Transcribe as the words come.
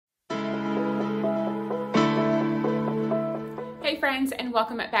Hey friends, and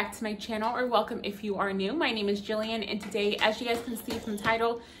welcome back to my channel, or welcome if you are new. My name is Jillian, and today, as you guys can see from the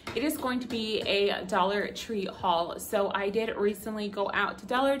title, it is going to be a Dollar Tree haul. So I did recently go out to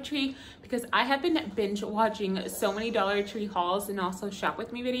Dollar Tree because I have been binge watching so many Dollar Tree hauls and also shop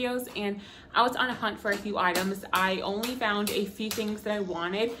with me videos, and I was on a hunt for a few items. I only found a few things that I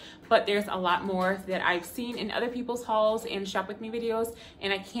wanted, but there's a lot more that I've seen in other people's hauls and shop with me videos,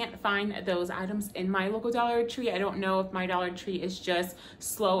 and I can't find those items in my local Dollar Tree. I don't know if my Dollar Tree is just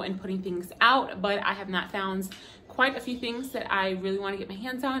slow in putting things out, but I have not found quite a few things that I really want to get my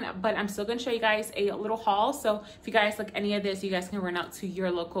hands on, but I'm still going to show you guys a little haul. So if you guys like any of this, you guys can run out to your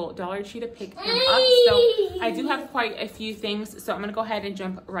local Dollar Tree to pick them up. So I do have quite a few things, so I'm going to go ahead and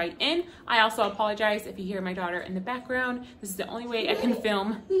jump right in. I also apologize if you hear my daughter in the background. This is the only way I can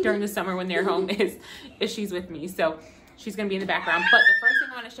film during the summer when they're home is if she's with me. So she's gonna be in the background. But the first thing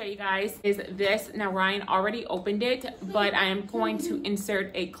I want to show you guys is this. Now Ryan already opened it, but I am going to insert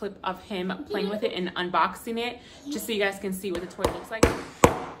a clip of him playing with it and unboxing it, just so you guys can see what the toy looks like.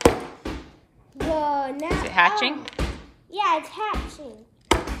 Whoa, now, is it hatching? Yeah, it's hatching.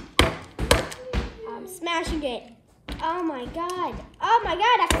 I'm smashing it. Oh my god. Oh my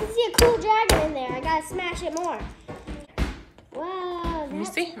god, I can see a cool dragon in there. I gotta smash it more. Wow, Let me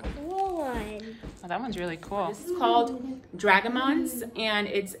see. a cool one. Oh, that one's really cool. This is called Dragamons, and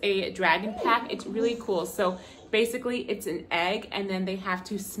it's a dragon pack. It's really cool. So basically it's an egg, and then they have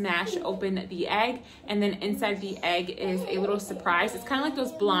to smash open the egg, and then inside the egg is a little surprise. It's kind of like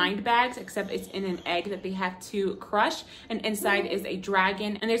those blind bags, except it's in an egg that they have to crush, and inside is a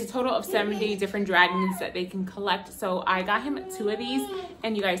dragon, and there's a total of 70 different dragons that they can collect. So I got him 2 of these,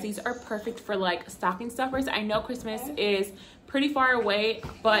 and you guys, these are perfect for like stocking stuffers. I know Christmas is pretty far away,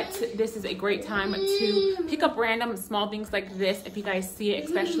 but this is a great time to pick up random small things like this if you guys see it,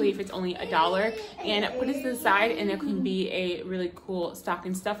 especially if it's only $1, and put it to the side, and it can be a really cool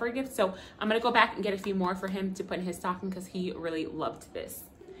stocking stuffer gift. So I'm gonna go back and get a few more for him to put in his stocking because he really loved this.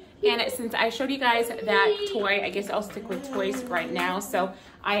 And since I showed you guys that toy, I guess I'll stick with toys right now. So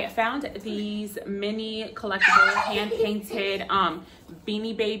I found these mini collectible hand-painted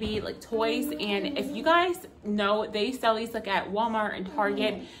Beanie Baby like toys, and if you guys know, they sell these like at Walmart and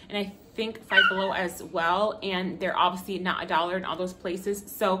Target, and I think Five Below as well, and they're obviously not $1 in all those places.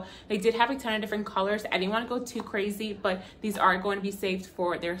 So they did have a ton of different colors. I didn't want to go too crazy, but these are going to be saved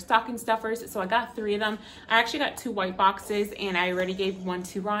for their stocking stuffers. So I got 3 of them. I actually got 2 white boxes, and I already gave one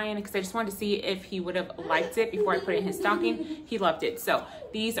to Ryan because I just wanted to see if he would have liked it before I put it in his stocking. He loved it. So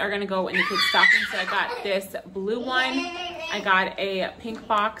these are going to go in the kid's stocking. So I got this blue one, I got a pink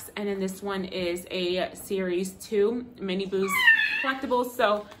box, and then this one is a Series 2 Mini Boost collectibles,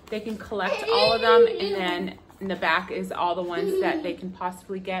 so they can collect all of them, and then in the back is all the ones that they can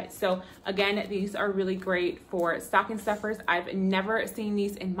possibly get. So again, these are really great for stocking stuffers. I've never seen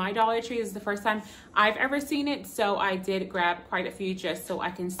these in my Dollar Tree. This is the first time I've ever seen it, so I did grab quite a few just so I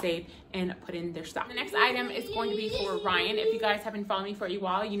can save and put in their stock. The next item is going to be for Ryan. If you guys have been following me for a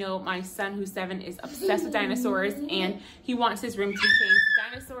while, you know my son, who's 7, is obsessed with dinosaurs, and he wants his room to be changed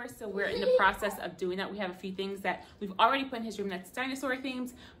to dinosaurs. So we're in the process of doing that. We have a few things that we've already put in his room that's dinosaur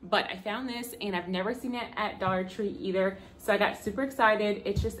themed, but I found this, and I've never seen it at Dollar Tree either. So I got super excited.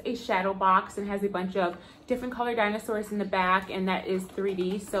 It's just a shadow box and has a bunch of different color dinosaurs in the back, and that is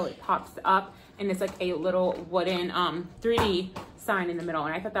 3D, so it pops up, and it's like a little wooden 3D sign in the middle,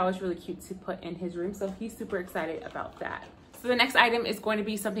 and I thought that was really cute to put in his room, so he's super excited about that. So the next item is going to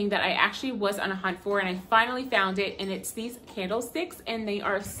be something that I actually was on a hunt for, and I finally found it, and it's these candlesticks, and they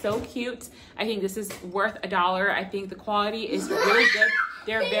are so cute. I think this is worth $1. I think the quality is really good.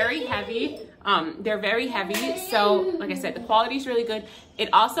 They're very heavy. So like I said, the quality is really good. It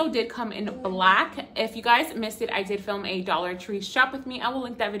also did come in black. If you guys missed it, I did film a Dollar Tree shop with me. I will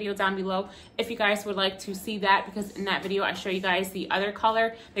link that video down below if you guys would like to see that, because in that video I show you guys the other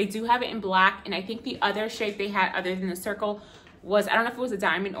color. They do have it in black, and I think the other shape they had other than the circle was, I don't know if it was a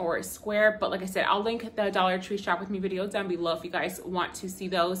diamond or a square, but like I said, I'll link the Dollar Tree shop with me video down below if you guys want to see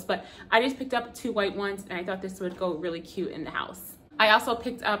those. But I just picked up 2 white ones, and I thought this would go really cute in the house. I also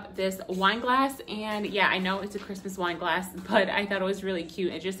picked up this wine glass, and yeah, I know it's a Christmas wine glass, but I thought it was really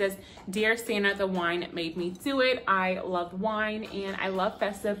cute. It just says, "Dear Santa, the wine made me do it." I love wine, and I love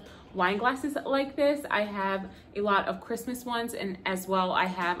festive wine glasses like this. I have a lot of Christmas ones, and as well I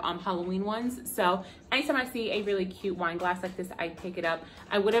have Halloween ones. So anytime I see a really cute wine glass like this, I pick it up.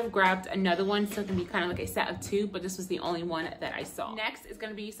 I would have grabbed another one so it can be kind of like a set of 2, but this was the only one that I saw. Next is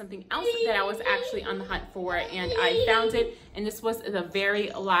going to be something else that I was actually on the hunt for, and I found it, and this was the very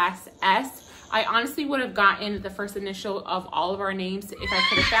last S. I honestly would have gotten the first initial of all of our names if I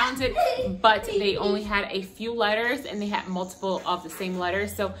could have found it, but they only had a few letters and they had multiple of the same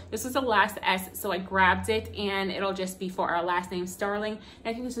letters. So this was the last S, so I grabbed it, and it'll just be for our last name, Starling. And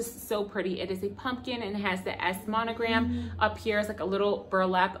I think this is so pretty. It is a pumpkin and it has the S monogram. Up here is like a little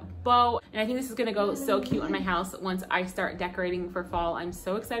burlap bow, and I think this is gonna go so cute in my house once I start decorating for fall. I'm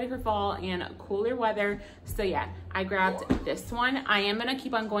so excited for fall and cooler weather. So yeah, I grabbed this one. I am gonna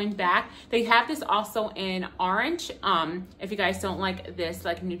keep on going back. They have this also in orange. If you guys don't like this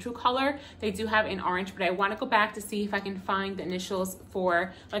like neutral color, they do have in orange, but I want to go back to see if I can find the initials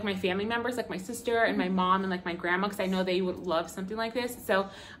for like my family members, like my sister and my mom and like my grandma, because I know they would love something like this. So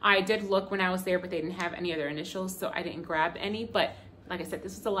I did look when I was there, but they didn't have any other initials, so I didn't grab any. But like I said,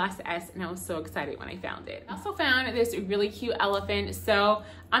 this was the last S, and I was so excited when I found it. I also found this really cute elephant. So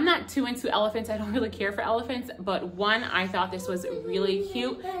I'm not too into elephants. I don't really care for elephants, but one, I thought this was really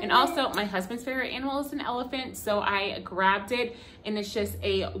cute. And also my husband's favorite animal is an elephant. So I grabbed it, and it's just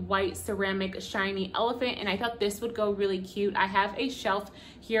a white ceramic shiny elephant. And I thought this would go really cute. I have a shelf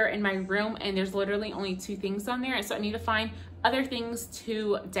here in my room, and there's literally only 2 things on there. So I need to find other things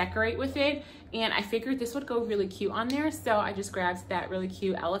to decorate with it, and I figured this would go really cute on there, so I just grabbed that really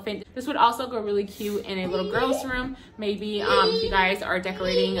cute elephant. This would also go really cute in a little girl's room. Maybe if you guys are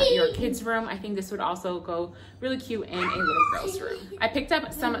decorating your kids' room, I think this would also go really cute in a little girl's room. I picked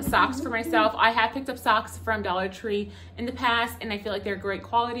up some socks for myself. I have picked up socks from Dollar Tree in the past, and I feel like they're great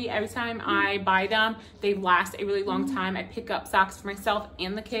quality. Every time I buy them, they last a really long time. I pick up socks for myself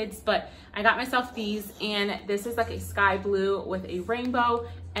and the kids, but I got myself these, and this is like a sky blue with a rainbow,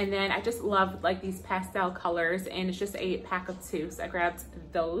 and then I just love like these pastel colors, and it's just a pack of 2, so I grabbed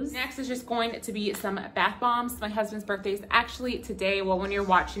those. Next is just going to be some bath bombs. My husband's birthday is actually today. Well, when you're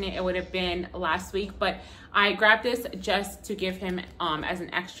watching it, it would have been last week, but I grabbed this just to give him as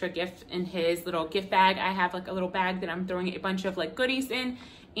an extra gift in his little gift bag. I have like a little bag that I'm throwing a bunch of like goodies in,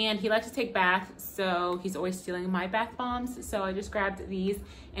 and he likes to take baths, so he's always stealing my bath bombs. So I just grabbed these,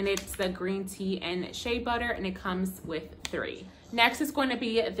 and it's the green tea and shea butter, and it comes with 3. Next is going to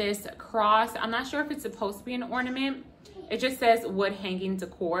be this cross. I'm not sure if it's supposed to be an ornament. It just says wood hanging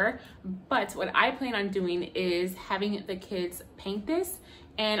decor, but what I plan on doing is having the kids paint this,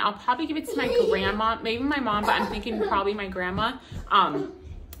 and I'll probably give it to my grandma, maybe my mom, but I'm thinking probably my grandma.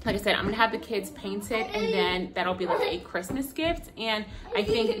 Like I said, I'm gonna have the kids paint it, and then that'll be like a Christmas gift. And I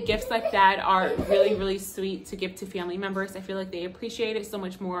think gifts like that are really, really sweet to give to family members. I feel like they appreciate it so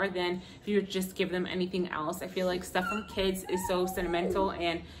much more than if you just give them anything else. I feel like stuff from kids is so sentimental,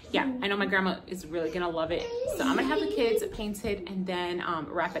 and yeah, I know my grandma is really gonna love it. So I'm gonna have the kids paint it and then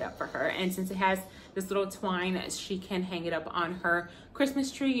wrap it up for her. And since it has this little twine, she can hang it up on her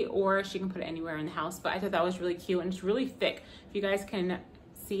Christmas tree, or she can put it anywhere in the house. But I thought that was really cute, and it's really thick. If you guys can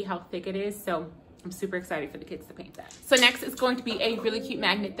see how thick it is, so I'm super excited for the kids to paint that. So next is going to be a really cute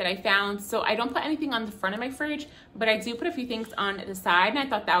magnet that I found. So I don't put anything on the front of my fridge, but I do put a few things on the side, and I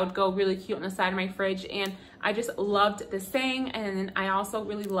thought that would go really cute on the side of my fridge. And I just loved the saying, and then I also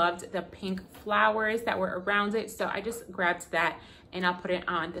really loved the pink flowers that were around it, so I just grabbed that, and I'll put it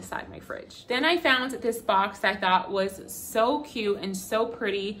on the side of my fridge. Then I found this box that I thought was so cute and so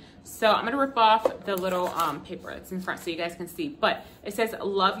pretty. So I'm gonna rip off the little paper that's in front so you guys can see. But it says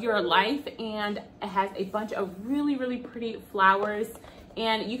love your life, and it has a bunch of really, really pretty flowers.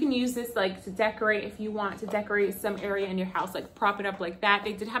 And you can use this like to decorate if you want to decorate some area in your house, like prop it up like that.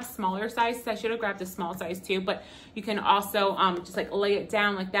 They did have smaller sizes. I should have grabbed the small size too, but you can also just like lay it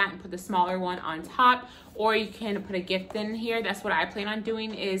down like that and put the smaller one on top, or you can put a gift in here. That's what I plan on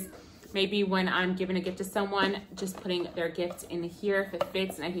doing, is maybe when I'm giving a gift to someone, just putting their gift in here if it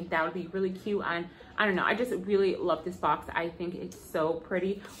fits. And I think that would be really cute. I don't know, I just really love this box. I think it's so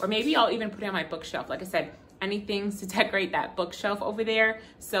pretty. Or maybe I'll even put it on my bookshelf. Like I said, anything to decorate that bookshelf over there.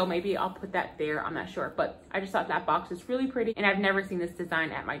 So maybe I'll put that there, I'm not sure. But I just thought that box was really pretty, and I've never seen this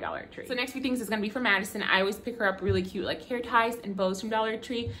design at my Dollar Tree. So next few things is gonna be for Madison. I always pick her up really cute like hair ties and bows from Dollar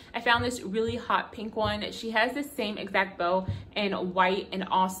Tree. I found this really hot pink one. She has the same exact bow in white and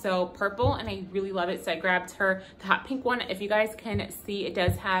also purple, and I really love it. So I grabbed her the hot pink one. If you guys can see, it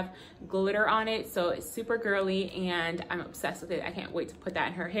does have glitter on it, so it's super girly, and I'm obsessed with it. I can't wait to put that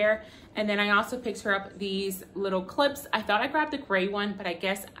in her hair. And then I also picked her up these little clips. I thought I grabbed the gray one, but I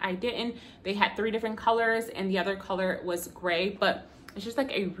guess I didn't. They had 3 different colors, and the other color was gray, but it's just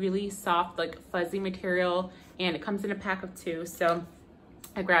like a really soft, like fuzzy material, and it comes in a pack of 2. So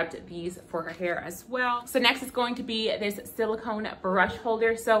I grabbed these for her hair as well. So next is going to be this silicone brush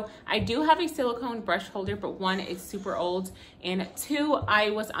holder. So I do have a silicone brush holder, but one, it's super old, and two, I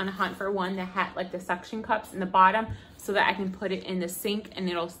was on a hunt for one that had like the suction cups in the bottom so that I can put it in the sink and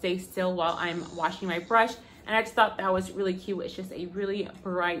it'll stay still while I'm washing my brush. And I just thought that was really cute. It's just a really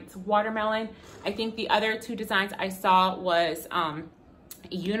bright watermelon. I think the other two designs I saw was a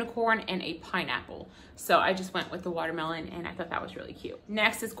unicorn and a pineapple. So I just went with the watermelon and I thought that was really cute.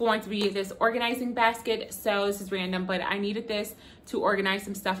 Next is going to be this organizing basket. So this is random, but I needed this to organize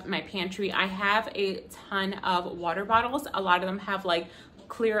some stuff in my pantry. I have a ton of water bottles. A lot of them have like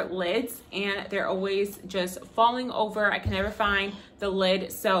clear lids and they're always just falling over. I can never find the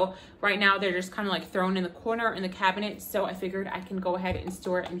lid. So right now they're just kind of like thrown in the corner in the cabinet. So I figured I can go ahead and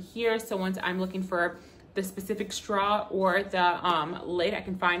store it in here. So once I'm looking for the specific straw or the lid, I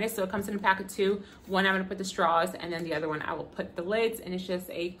can find it. So it comes in a pack of two. One I'm gonna put the straws and then the other one I will put the lids, and it's just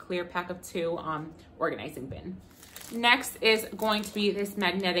a clear pack of two organizing bin. Next is going to be this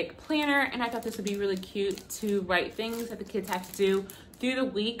magnetic planner, and I thought this would be really cute to write things that the kids have to do through the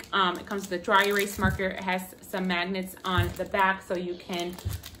week. It comes with a dry erase marker. It has some magnets on the back so you can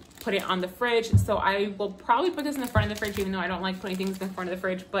put it on the fridge. So I will probably put this in the front of the fridge, even though I don't like putting things in the front of the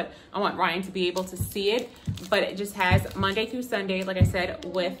fridge, but I want Ryan to be able to see it. But it just has Monday through Sunday, like I said,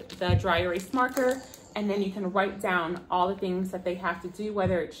 with the dry erase marker. And then you can write down all the things that they have to do,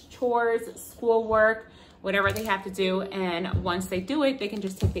 whether it's chores, schoolwork, whatever they have to do. And once they do it, they can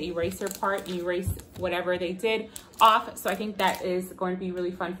just take the eraser part and erase whatever they did off. So I think that is going to be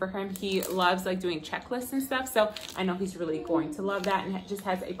really fun for him. He loves like doing checklists and stuff. So I know he's really going to love that, and it just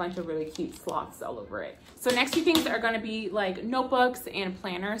has a bunch of really cute slots all over it. So next few things are going to be like notebooks and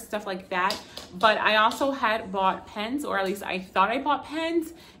planners, stuff like that. But I also had bought pens, or at least I thought I bought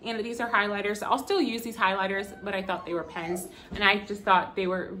pens, and these are highlighters. I'll still use these highlighters, but I thought they were pens, and I just thought they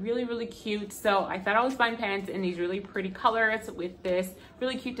were really, really cute. So I thought I was buying pens in these really pretty colors with this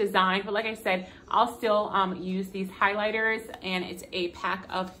really cute design. But like I said, I'll still use these highlighters, and it's a pack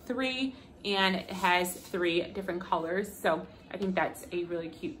of 3 and it has 3 different colors. So I think that's a really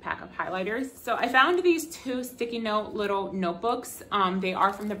cute pack of highlighters. So I found these 2 sticky note little notebooks. They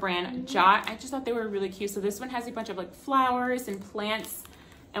are from the brand Jot. I just thought they were really cute. So this one has a bunch of like flowers and plants,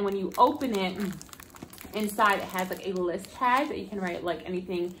 and when you open it, inside it has like a list pad that you can write like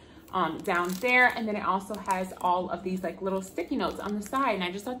anything down there. And then it also has all of these like little sticky notes on the side, and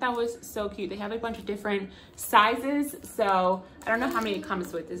I just thought that was so cute. They have a bunch of different sizes, so I don't know how many it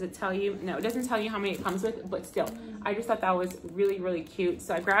comes with. Does it tell you? No, it doesn't tell you how many it comes with, but still, I just thought that was really, really cute.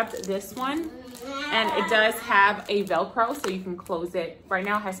 So I grabbed this one, and it does have a Velcro, so you can close it. Right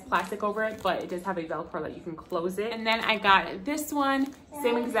now it has plastic over it, but it does have a Velcro that you can close it. And then I got this one,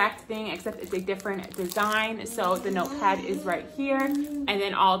 same exact thing, except it's a different design. So the notepad is right here, and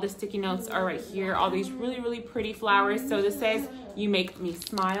then all the sticky notes are right here. All these really, really pretty flowers. So this says, "You make me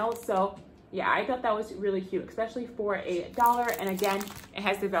smile." So yeah, I thought that was really cute, especially for $1. And again, it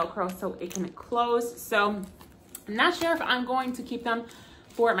has the Velcro so it can close. So I'm not sure if I'm going to keep them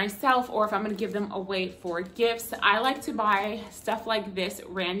for myself or if I'm going to give them away for gifts. I like to buy stuff like this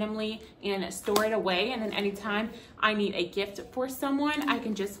randomly and store it away, and then anytime I need a gift for someone, I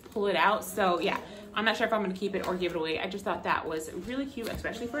can just pull it out. So yeah, I'm not sure if I'm going to keep it or give it away. I just thought that was really cute,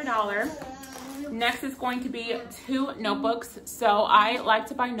 especially for $1. Next is going to be 2 notebooks. So I like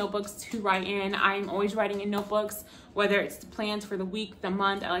to buy notebooks to write in. I'm always writing in notebooks, whether it's plans for the week, the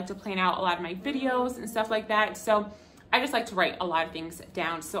month. I like to plan out a lot of my videos and stuff like that. So I just like to write a lot of things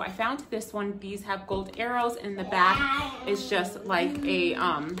down. So I found this one. These have gold arrows, and in the back it's just like a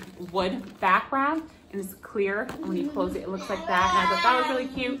wood background, and it's clear. And when you close it, it looks like that. And I thought that was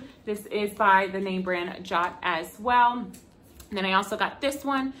really cute. This is by the name brand Jot as well. And then I also got this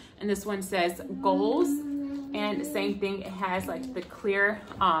one, and this one says goals, and same thing, it has like the clear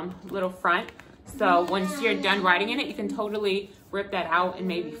little front. So once you're done writing in it, you can totally rip that out and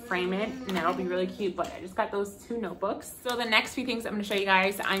maybe frame it, and that'll be really cute. But I just got those 2 notebooks. So the next few things I'm going to show you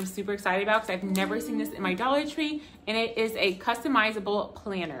guys, I'm super excited about because I've never seen this in my Dollar Tree, and it is a customizable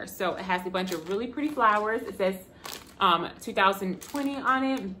planner. So it has a bunch of really pretty flowers. It says 2020 on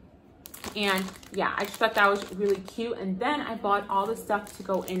it. And yeah, I just thought that was really cute. And then I bought all the stuff to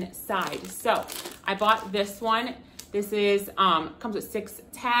go inside. So I bought this one. This is comes with 6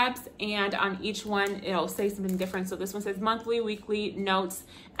 tabs, and on each one it'll say something different. So this one says monthly, weekly, notes,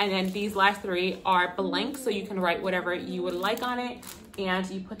 and then these last 3 are blank, so you can write whatever you would like on it, and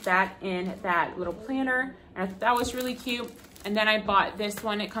you put that in that little planner. And I thought that was really cute. And then I bought this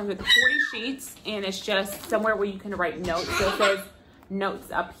one. It comes with 40 sheets, and it's just somewhere where you can write notes. So it says notes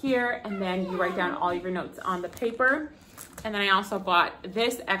up here, and then you write down all of your notes on the paper. And then I also bought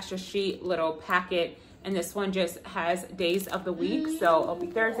this extra sheet little packet, and this one just has days of the week. So it'll be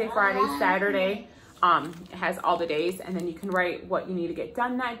Thursday, Friday, Saturday. It has all the days, and then you can write what you need to get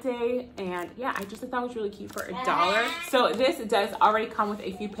done that day. And yeah, I just thought that was really cute for $1. So this does already come with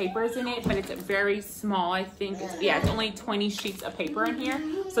a few papers in it, but it's very small. I think it's only 20 sheets of paper in here.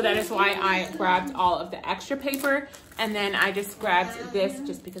 So that is why I grabbed all of the extra paper, and then I just grabbed this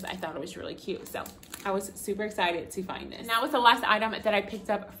just because I thought it was really cute. So I was super excited to find this. And that was the last item that I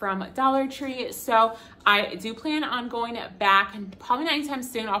picked up from Dollar Tree. So I do plan on going back, and probably not anytime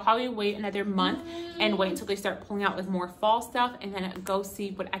soon. I'll probably wait another month and wait until they start pulling out with more fall stuff, and then go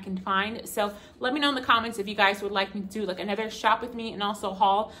see what I can find. So let me know in the comments if you guys would like me to do like another shop with me and also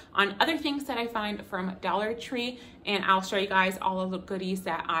haul on other things that I find from Dollar Tree. And I'll show you guys all of the goodies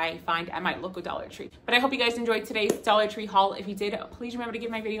that I find at my local Dollar Tree. But I hope you guys enjoyed today's Dollar Tree haul. If you did, please remember to give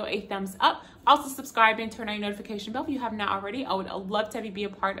my video a thumbs up. Also subscribe and turn on your notification bell if you have not already. I would love to have you be a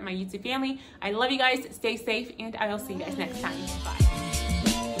part of my YouTube family. I love you guys. Stay safe, and I will see you guys next time. Bye.